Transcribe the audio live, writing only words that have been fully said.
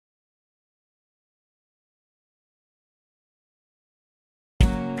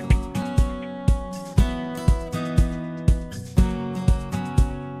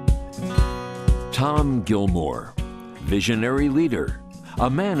Tom Gilmore, visionary leader, a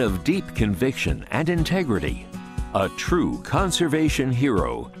man of deep conviction and integrity, a true conservation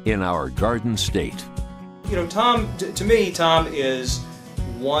hero in our Garden State. You know, Tom, to me, Tom is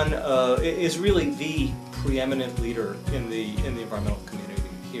is really the preeminent leader in the environmental community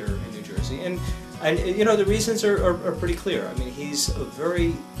here in New Jersey, and you know, the reasons are pretty clear. I mean, he's a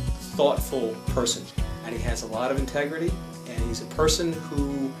very thoughtful person, and he has a lot of integrity, and he's a person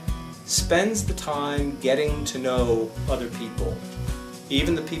who spends the time getting to know other people,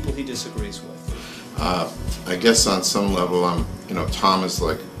 even the people he disagrees with. I guess on some level, Tom is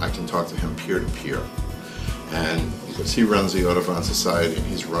like, I can talk to him peer to peer, and because he runs the Audubon Society and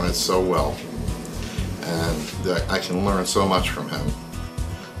he's run it so well, and I can learn so much from him.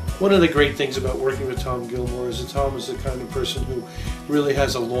 One of the great things about working with Tom Gilmore is that Tom is the kind of person who really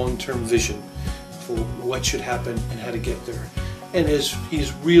has a long-term vision for what should happen and how to get there. And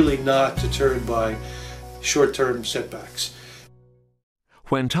he's really not deterred by short-term setbacks.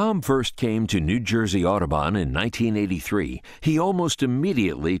 When Tom first came to New Jersey Audubon in 1983, he almost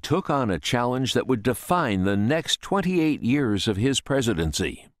immediately took on a challenge that would define the next 28 years of his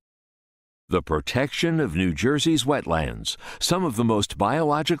presidency. The protection of New Jersey's wetlands, some of the most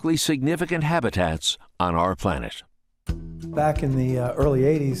biologically significant habitats on our planet. Back in the early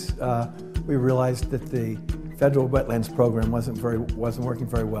 80s, we realized that the federal wetlands program wasn't working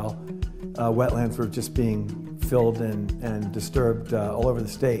very well. Wetlands were just being filled and disturbed all over the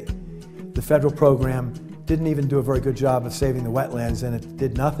state. The federal program didn't even do a very good job of saving the wetlands, and it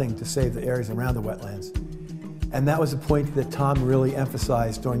did nothing to save the areas around the wetlands. And that was a point that Tom really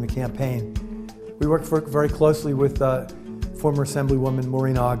emphasized during the campaign. We worked very closely with former Assemblywoman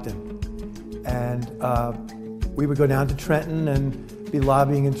Maureen Ogden, and we would go down to Trenton and be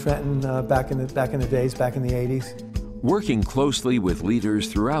lobbying in Trenton back in the days, back in the 80s. Working closely with leaders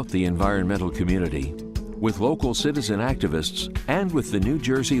throughout the environmental community, with local citizen activists, and with the New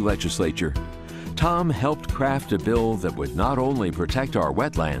Jersey legislature, Tom helped craft a bill that would not only protect our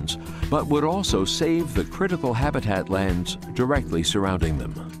wetlands, but would also save the critical habitat lands directly surrounding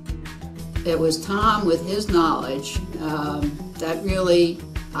them. It was Tom, with his knowledge, that really,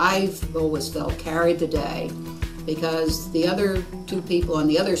 I've always felt, carried the day, because the other two people on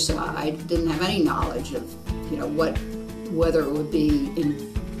the other side didn't have any knowledge of, whether it would be,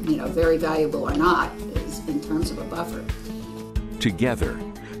 very valuable or not, in terms of a buffer. Together,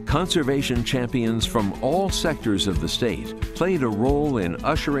 conservation champions from all sectors of the state played a role in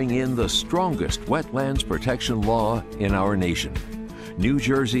ushering in the strongest wetlands protection law in our nation, New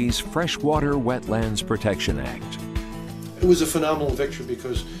Jersey's Freshwater Wetlands Protection Act. It was a phenomenal victory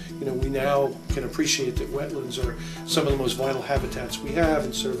because, we now can appreciate that wetlands are some of the most vital habitats we have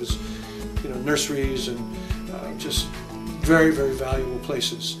and serve as, nurseries and just very, very valuable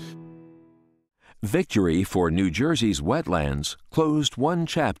places. Victory for New Jersey's wetlands closed one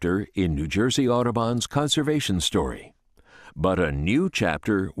chapter in New Jersey Audubon's conservation story. But a new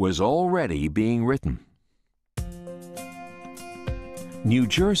chapter was already being written. New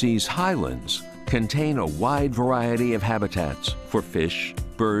Jersey's highlands contain a wide variety of habitats for fish,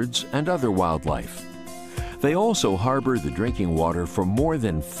 birds, and other wildlife. They also harbor the drinking water for more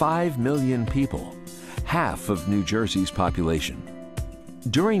than 5 million people, half of New Jersey's population.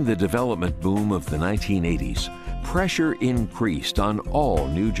 During the development boom of the 1980s, pressure increased on all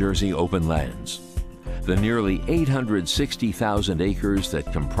New Jersey open lands. The nearly 860,000 acres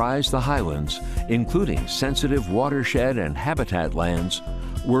that comprise the highlands, including sensitive watershed and habitat lands,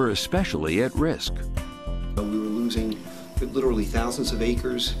 were especially at risk. We were losing literally thousands of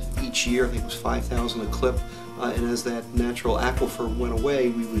acres each year. I think it was 5,000 a clip. And as that natural aquifer went away,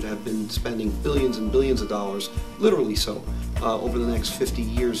 we would have been spending billions and billions of dollars, literally so, over the next 50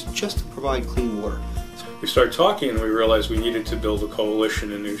 years just to provide clean water. We started talking and we realized we needed to build a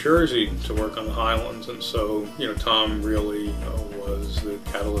coalition in New Jersey to work on the highlands, and so Tom really was the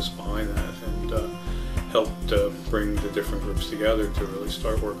catalyst behind that and helped bring the different groups together to really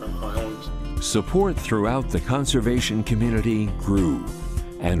start work on the highlands. Support throughout the conservation community grew,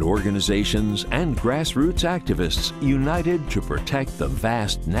 and organizations and grassroots activists united to protect the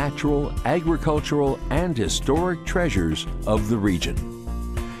vast natural, agricultural, and historic treasures of the region.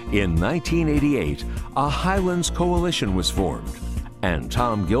 In 1988, a Highlands Coalition was formed, and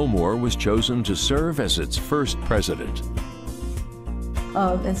Tom Gilmore was chosen to serve as its first president.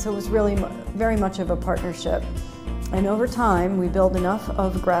 And so it was really very much of a partnership. And over time, we built enough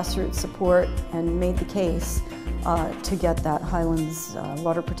of grassroots support and made the case to get that Highlands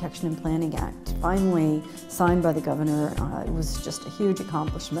Water Protection and Planning Act finally signed by the governor. It was just a huge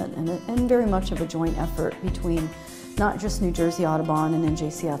accomplishment and very much of a joint effort between not just New Jersey Audubon and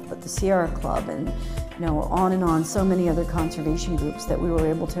NJCF, but the Sierra Club and on and on, so many other conservation groups that we were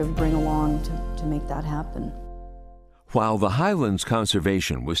able to bring along to make that happen. While the Highlands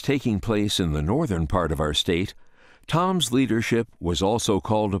conservation was taking place in the northern part of our state, Tom's leadership was also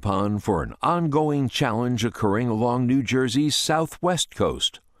called upon for an ongoing challenge occurring along New Jersey's southwest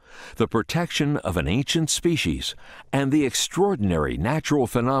coast: the protection of an ancient species and the extraordinary natural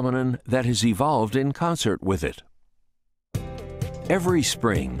phenomenon that has evolved in concert with it. Every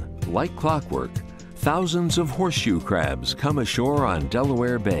spring, like clockwork, thousands of horseshoe crabs come ashore on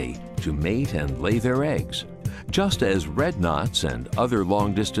Delaware Bay to mate and lay their eggs, just as red knots and other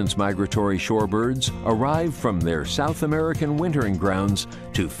long-distance migratory shorebirds arrive from their South American wintering grounds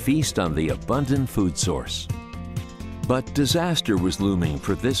to feast on the abundant food source. But disaster was looming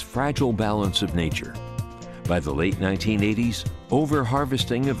for this fragile balance of nature. By the late 1980s,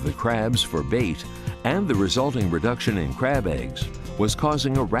 over-harvesting of the crabs for bait and the resulting reduction in crab eggs was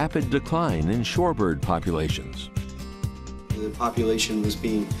causing a rapid decline in shorebird populations. The population was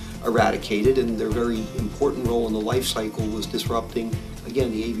being eradicated, and their very important role in the life cycle was disrupting, again,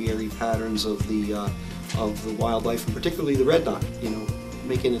 the aviary patterns of the wildlife, and particularly the red knot,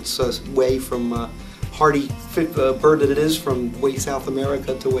 making its way from hardy bird that it is from way South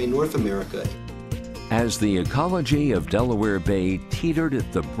America to way North America. As the ecology of Delaware Bay teetered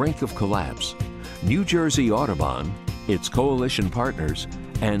at the brink of collapse, New Jersey Audubon, its coalition partners,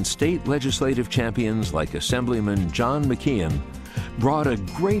 and state legislative champions like Assemblyman John McKeon brought a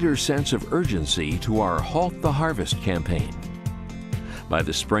greater sense of urgency to our Halt the Harvest campaign. By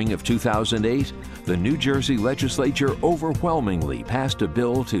the spring of 2008, the New Jersey legislature overwhelmingly passed a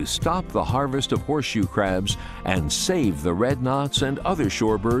bill to stop the harvest of horseshoe crabs and save the red knots and other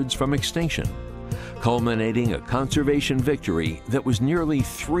shorebirds from extinction, culminating a conservation victory that was nearly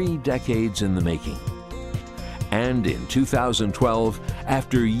 3 decades in the making. And in 2012,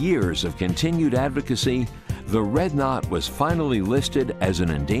 after years of continued advocacy, the red knot was finally listed as an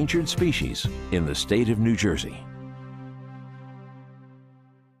endangered species in the state of New Jersey.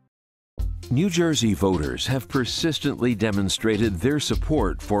 New Jersey voters have persistently demonstrated their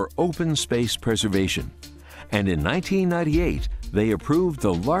support for open space preservation, and in 1998, they approved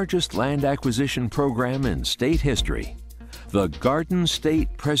the largest land acquisition program in state history, the Garden State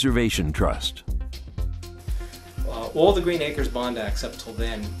Preservation Trust. All the Green Acres Bond Acts up till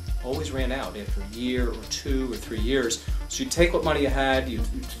then always ran out after a year or 2 or 3 years. So you'd take what money you had, you'd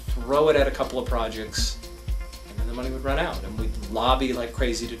throw it at a couple of projects, and then the money would run out. And we'd lobby like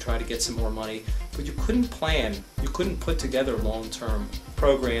crazy to try to get some more money. But you couldn't plan, you couldn't put together long-term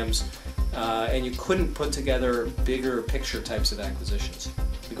programs, and you couldn't put together bigger picture types of acquisitions.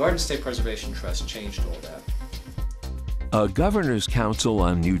 The Garden State Preservation Trust changed all that. A Governor's Council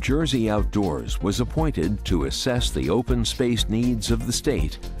on New Jersey Outdoors was appointed to assess the open space needs of the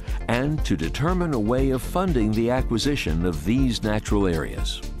state and to determine a way of funding the acquisition of these natural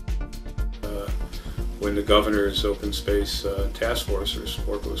areas. When the Governor's Open Space Task Force, or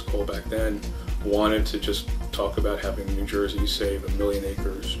SPORT was called back then, wanted to just talk about having New Jersey save 1 million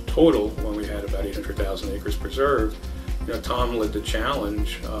acres total when we had about 800,000 acres preserved, Tom led the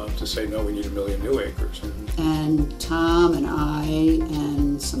challenge to say, no, we need 1 million new acres. And Tom and I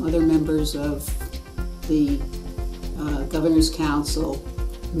and some other members of the Governor's Council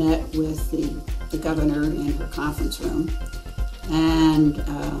met with the governor in her conference room and,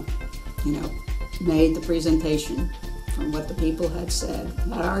 made the presentation from what the people had said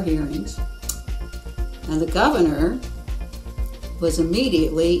at our hearings. And the governor was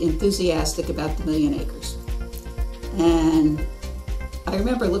immediately enthusiastic about the 1 million acres. And I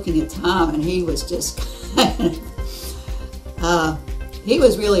remember looking at Tom, and he was just he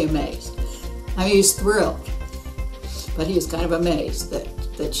was really amazed. I mean, he was thrilled, but he was kind of amazed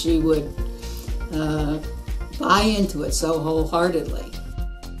that she would buy into it so wholeheartedly.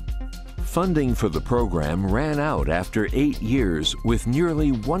 Funding for the program ran out after 8 years with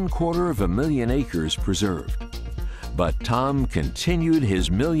nearly 250,000 acres preserved. But Tom continued his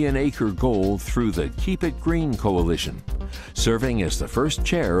 1 million acre goal through the Keep It Green Coalition, serving as the first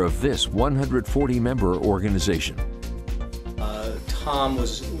chair of this 140-member organization. Tom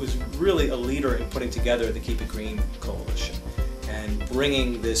was really a leader in putting together the Keep It Green Coalition and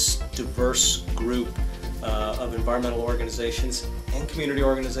bringing this diverse group of environmental organizations and community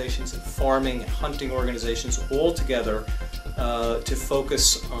organizations and farming and hunting organizations all together to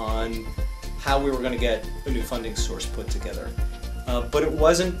focus on how we were going to get a new funding source put together. But it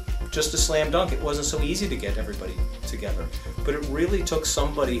wasn't just a slam dunk. It wasn't so easy to get everybody together. But it really took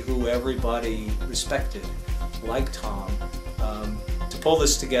somebody who everybody respected, like Tom, to pull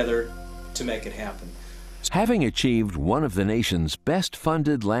this together to make it happen. Having achieved one of the nation's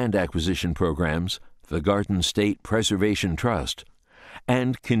best-funded land acquisition programs, the Garden State Preservation Trust,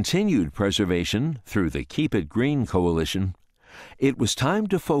 and continued preservation through the Keep It Green Coalition, it was time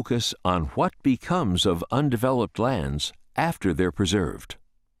to focus on what becomes of undeveloped lands after they're preserved.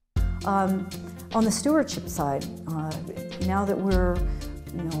 On the stewardship side, now that we're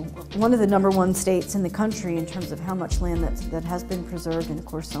one of the #1 states in the country in terms of how much land that has been preserved, and of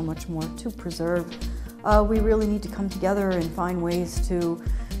course so much more to preserve, we really need to come together and find ways to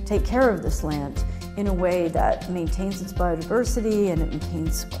take care of this land in a way that maintains its biodiversity and it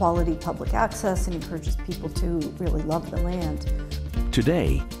maintains quality public access and encourages people to really love the land.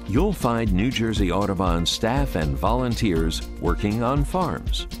 Today, you'll find New Jersey Audubon staff and volunteers working on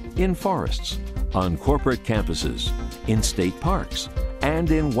farms, in forests, on corporate campuses, in state parks,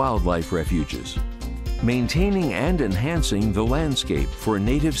 and in wildlife refuges, maintaining and enhancing the landscape for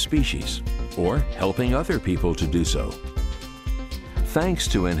native species, or helping other people to do so. Thanks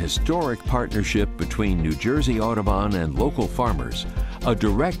to an historic partnership between New Jersey Audubon and local farmers, a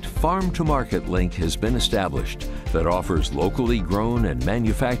direct farm-to-market link has been established that offers locally grown and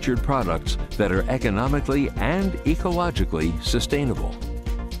manufactured products that are economically and ecologically sustainable.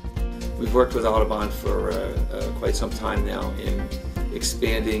 We've worked with Audubon for quite some time now in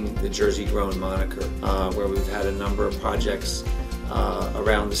expanding the Jersey Grown moniker, where we've had a number of projects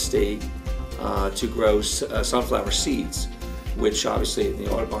around the state to grow sunflower seeds, which obviously in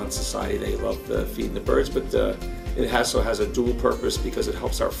the Audubon Society they love feeding the birds, but it also has a dual purpose because it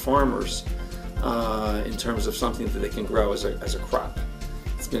helps our farmers in terms of something that they can grow as a crop.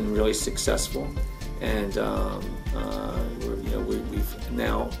 It's been really successful, and we've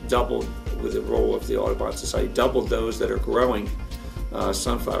now doubled, with the role of the Audubon Society, doubled those that are growing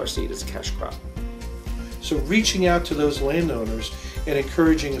sunflower seed as a cash crop. So reaching out to those landowners and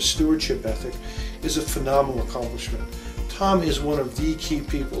encouraging a stewardship ethic is a phenomenal accomplishment. Tom is one of the key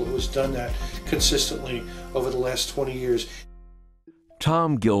people who has done that consistently over the last 20 years.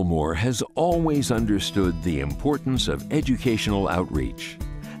 Tom Gilmore has always understood the importance of educational outreach,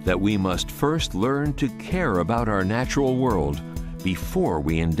 that we must first learn to care about our natural world before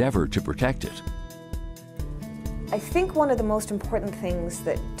we endeavor to protect it. I think one of the most important things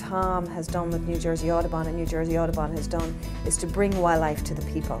that Tom has done with New Jersey Audubon and New Jersey Audubon has done is to bring wildlife to the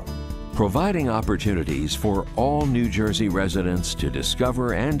people. Providing opportunities for all New Jersey residents to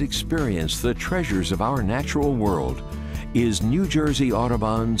discover and experience the treasures of our natural world is New Jersey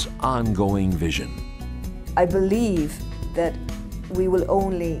Audubon's ongoing vision. I believe that we will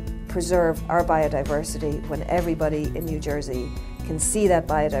only preserve our biodiversity when everybody in New Jersey can see that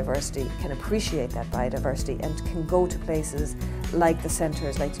biodiversity, can appreciate that biodiversity, and can go to places like the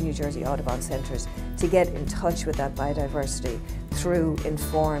centres, like the New Jersey Audubon centres, to get in touch with that biodiversity through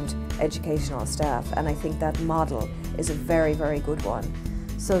informed educational staff. And I think that model is a very, very good one.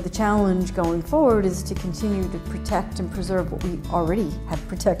 So the challenge going forward is to continue to protect and preserve what we already have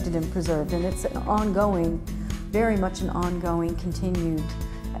protected and preserved. And it's an ongoing, very much an ongoing, continued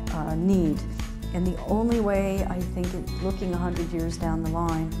need. And the only way, I think, looking 100 years down the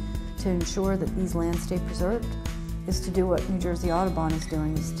line to ensure that these lands stay preserved is to do what New Jersey Audubon is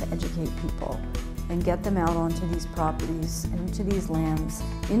doing, is to educate people and get them out onto these properties, into these lands,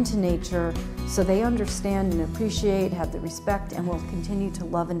 into nature, so they understand and appreciate, have the respect, and will continue to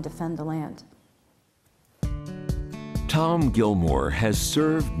love and defend the land. Tom Gilmore has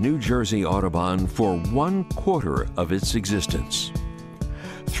served New Jersey Audubon for 1/4 of its existence.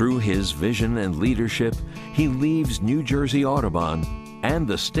 Through his vision and leadership, he leaves New Jersey Audubon and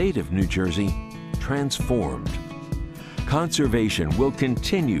the state of New Jersey transformed. Conservation will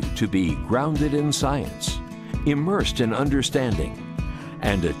continue to be grounded in science, immersed in understanding,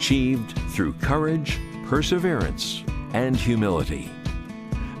 and achieved through courage, perseverance, and humility.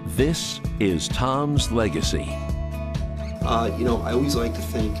 This is Tom's legacy. I always like to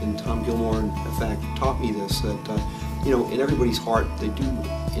think, and Tom Gilmore, in fact, taught me this, that in everybody's heart, they do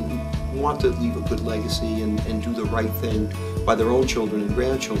want to leave a good legacy and do the right thing by their own children and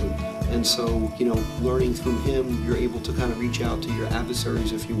grandchildren. And so, learning through him, you're able to kind of reach out to your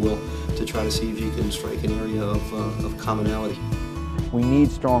adversaries, if you will, to try to see if you can strike an area of commonality. We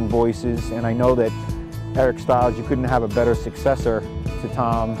need strong voices, and I know that Eric Stiles, you couldn't have a better successor to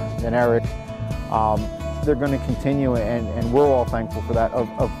Tom than Eric. They're going to continue, and we're all thankful for that,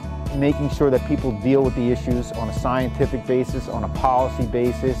 of making sure that people deal with the issues on a scientific basis, on a policy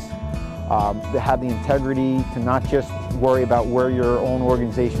basis, that have the integrity to not just worry about where your own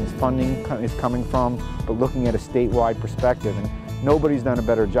organization's funding is coming from, but looking at a statewide perspective. And nobody's done a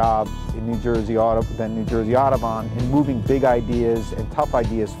better job in New Jersey than New Jersey Audubon in moving big ideas and tough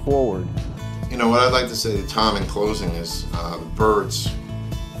ideas forward. You know, what I'd like to say to Tom in closing is birds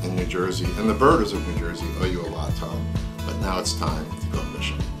in New Jersey and the birders of New Jersey owe you a lot, Tom. But now it's time to go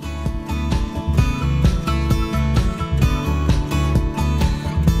fishing.